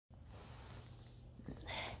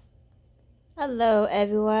Hello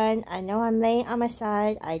everyone, I know I'm laying on my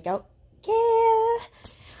side, I don't care.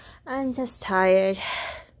 I'm just tired.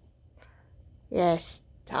 Yes,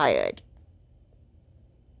 tired.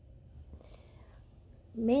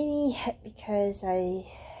 Mainly because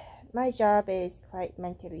my job is quite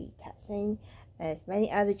mentally taxing, as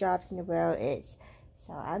many other jobs in the world is.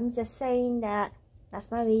 So I'm just saying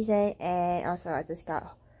that's my reason. And also I just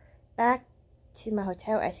got back to my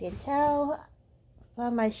hotel, as you can tell,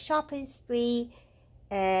 from my shopping spree,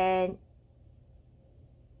 and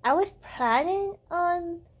I was planning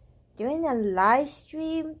on doing a live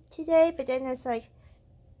stream today, but then there's like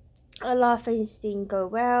a lot of things didn't go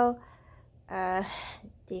well.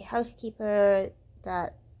 The housekeeper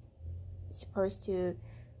that is supposed to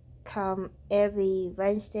come every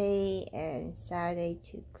Wednesday and Saturday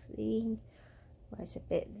to clean was a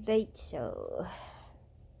bit late, so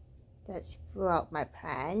that screwed up my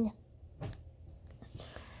plan.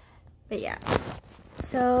 But yeah,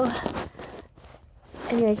 so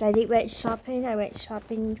anyways, I went shopping. I went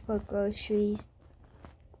shopping for groceries,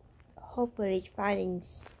 hopefully finding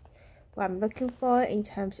what I'm looking for in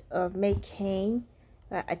terms of making,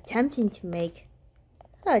 attempting to make.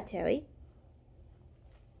 Hello, Terry.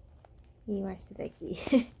 He wants to like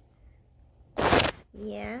me.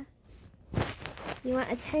 Yeah. You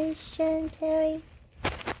want attention, Terry?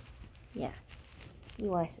 Yeah. He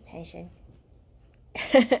wants attention.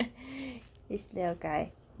 This little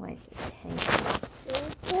guy wants attention so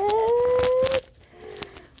good.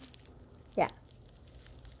 Yeah,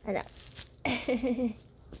 I know.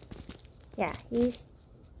 Yeah, he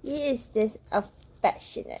is this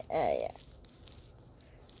affectionate. Yeah.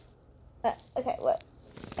 Okay, what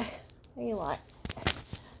do you want?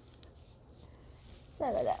 So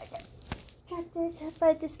okay. Got this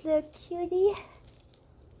about this little cutie.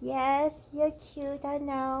 Yes, you're cute. I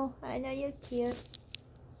know you're cute.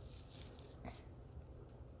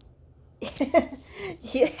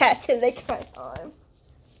 You have to lick my arms.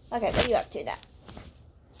 Okay, what are you up to now?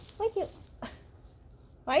 Why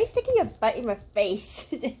are you sticking your butt in my face?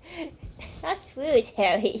 That's rude,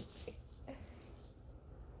 Harry.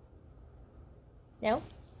 No?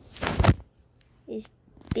 He's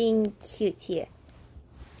being cute here.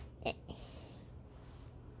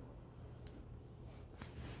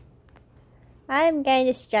 I'm getting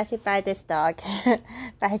distracted by this dog.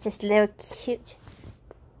 By this little cute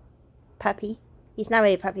puppy. He's not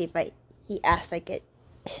really a puppy, but he acts like it.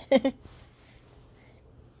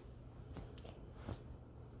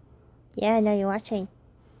 Yeah, I know you're watching.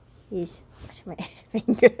 He's watching my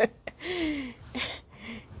finger.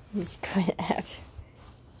 He's going after.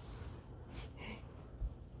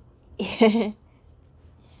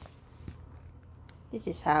 This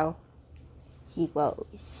is how he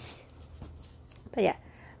goes. But yeah,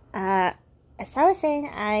 as I was saying,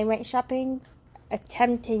 I went shopping,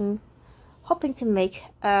 hoping to make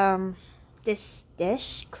this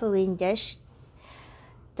dish, Korean dish.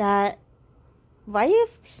 That. Why are you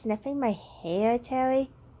sniffing my hair, Terry?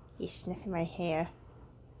 He's sniffing my hair.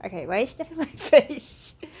 Okay, why are you sniffing my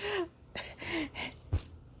face?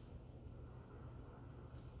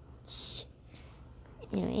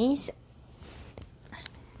 Anyways,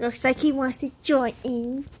 looks like he wants to join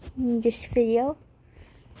in this video,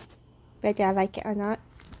 whether I like it or not.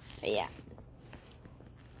 But yeah.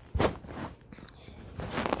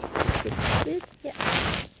 This is good. Yeah.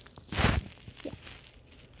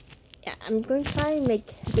 Yeah, I'm going to try and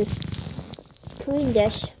make this Korean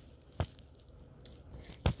dish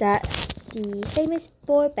that the famous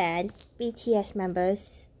boy band BTS members,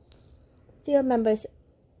 few members,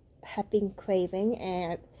 have been craving,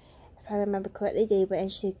 and if I remember correctly, they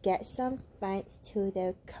went to get some thanks to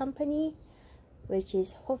their company, which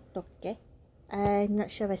is Hotteok. I'm not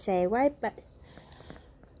sure if I say it right, but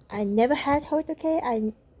I never had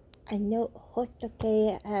Hotteok. I know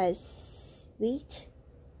Hotteok has sweet,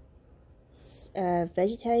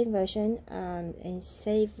 vegetarian version, and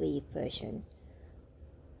savory version,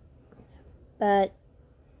 but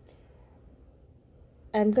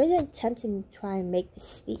I'm going to attempt to try and make the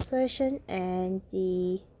sweet version and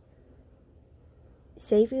the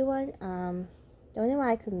savory one. The only one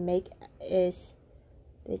I can make is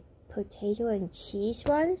the potato and cheese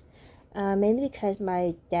one, mainly because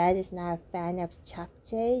my dad is not a fan of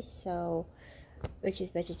japchae, so, which is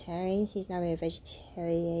vegetarian. He's not really a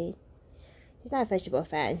vegetarian. He's not a vegetable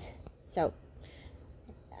fan, so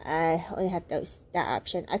I only have that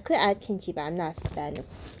option. I could add kimchi, but I'm not a fan of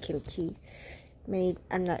kimchi. Maybe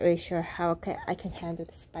I'm not really sure how I can handle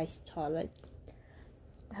the spice tolerance.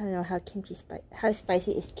 I don't know how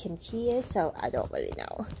spicy is kimchi is, so I don't really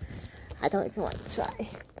know. I don't even want to try.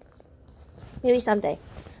 Maybe someday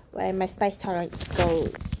when my spice tolerance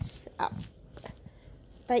goes up.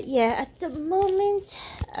 But yeah, at the moment,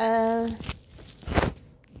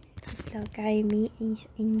 this little guy and me is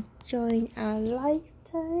enjoying our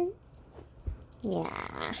lifetime.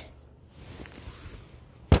 Yeah.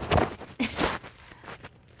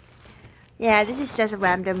 Yeah, this is just a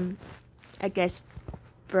random, I guess,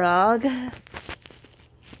 vlog.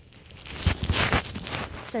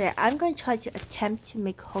 So yeah, I'm going to try to attempt to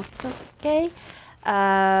make hotoke.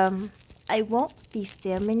 I won't be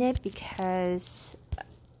filming it because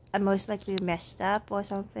I most likely messed up or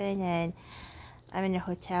something, and I'm in a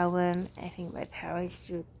hotel room. I think my parents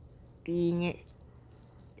should be in it.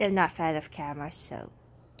 They're not fan of cameras, so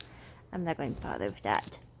I'm not going to bother with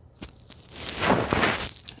that.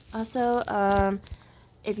 Also,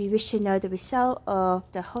 if you wish to know the result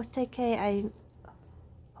of the hotoke,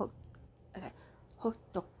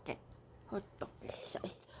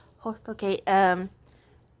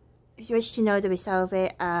 if you wish to know the result of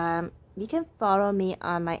it, you can follow me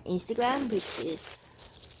on my Instagram, which is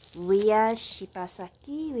Ria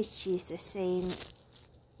Shibasaki, which is the same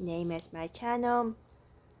name as my channel.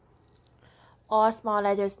 All small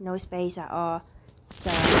letters, no space at all.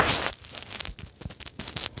 So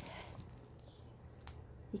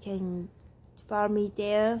you can follow me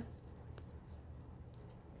there.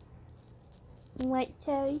 Right,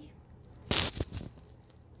 Terry?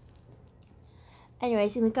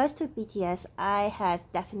 Anyways, in regards to BTS, I have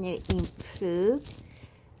definitely improved.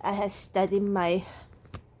 I have studied my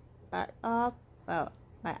butt off, well,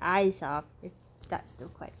 my eyes off, if that's the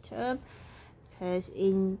correct term. Because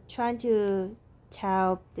in trying to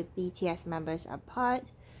tell the BTS members apart,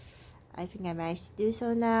 I think I managed to do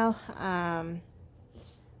so now.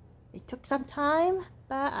 It took some time,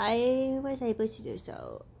 but I was able to do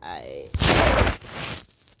so. I'm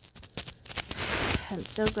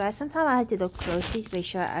so glad. Sometimes I have to look closely to make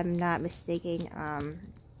sure I'm not mistaking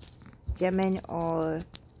Jimin or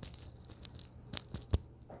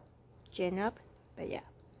Jin-up, but yeah.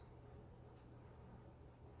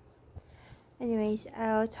 Anyways,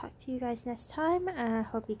 I'll talk to you guys next time. I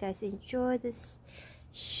hope you guys enjoy this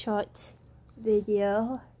short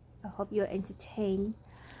video. I hope you're entertained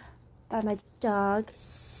by my dog's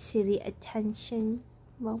silly attention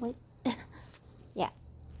moment. Yeah.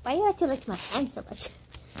 Why do you have to lick my hand so much?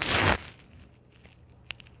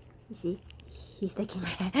 You see? He's licking my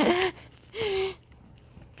hand.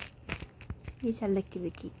 He's a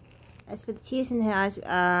licky. As for the tears in her eyes,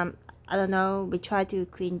 I don't know. We tried to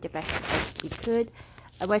clean the best we could.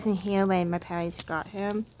 I wasn't here when my parents got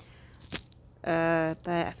him. But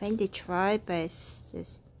I think they tried, but it's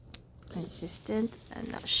just consistent.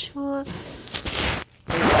 I'm not sure.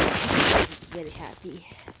 He's really happy.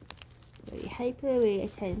 Very hyper, very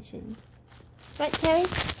attention. Right, Terry?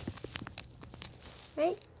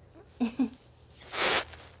 Right?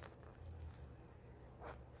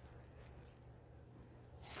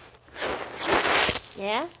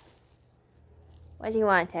 Yeah? What do you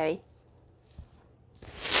want, Terry?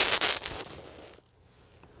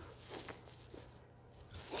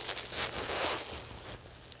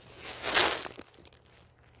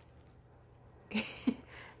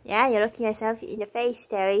 Yeah, you're looking yourself in the face,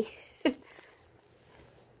 Terry.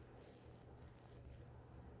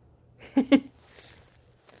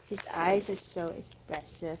 His eyes are so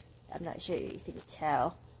expressive. I'm not sure if you can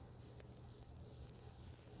tell.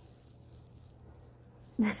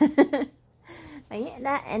 Are you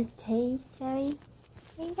that entertained, Terry?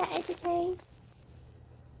 Are you that entertained?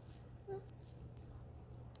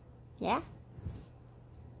 Yeah?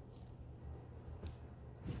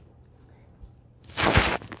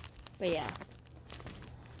 But yeah.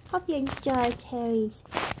 Hope you enjoyed Terry's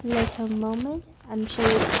little moment. I'm sure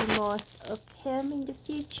you'll see more of him in the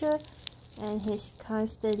future and his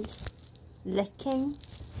constant licking.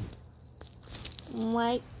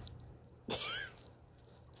 Right?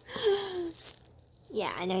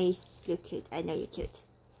 Yeah, I know you're cute. I know you're cute.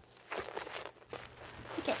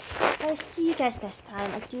 Okay, I'll see you guys next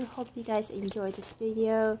time. I do hope you guys enjoyed this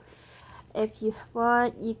video. If you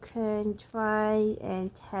want, you can try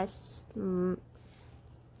and test me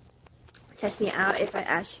out if I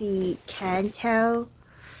actually can tell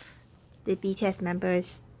the BTS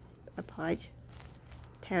members apart.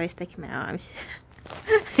 Terry's licking my arms.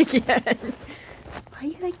 Again. Why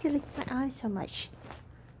you like to lick my arms so much?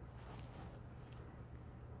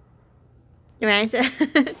 Your answer?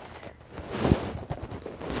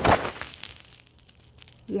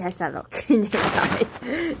 He has that look in his eyes.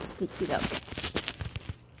 Sneaky look.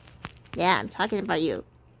 Yeah, I'm talking about you.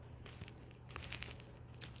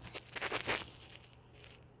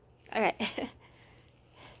 Alright.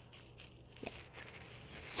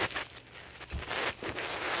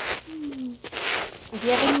 If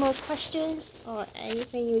you have any more questions or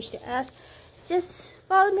anything you wish to ask, just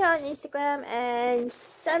follow me on Instagram and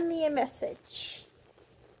send me a message.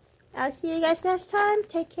 I'll see you guys next time.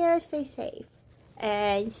 Take care, stay safe,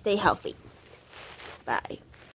 and stay healthy. Bye.